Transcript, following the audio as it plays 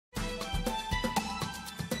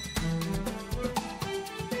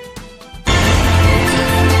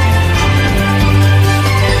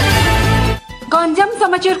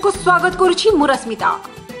समाचार को स्वागत करुछि मुरस्मिता।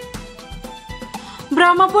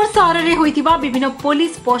 ब्रह्मपुर सहर में होइतिबा विभिन्न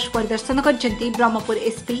police post परिदर्शन करछन्ती Brahmapur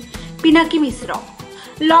SP Pinaki मिश्र।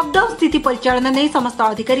 लॉकडाउन स्थिति परिचालन नै समस्त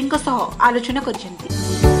अधिकारी आलोचना करछन्ती।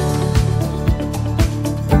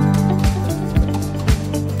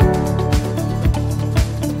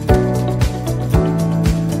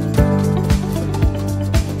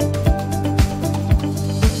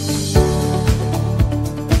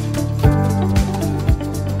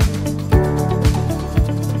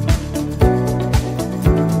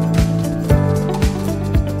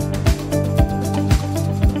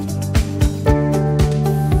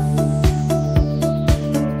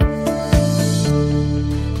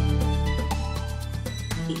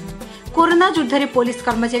 कोरोना युद्ध पुलिस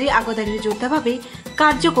कर्मचारी आगधारी योद्धा भाव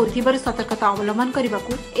कार्य कर सतर्कता अवलंबन करने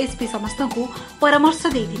को एसपी समस्त को परामर्श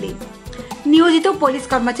देते। नियोजित पुलिस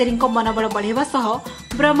कर्मचारी मनोबल बढ़ावा सह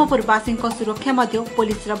ब्रह्मपुरवासी सुरक्षा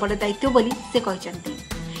पुलिस बड़ दायित्व बोली से कहते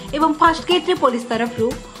एवं फास्ट गेट रे पुलिस तरफ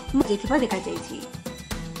देखा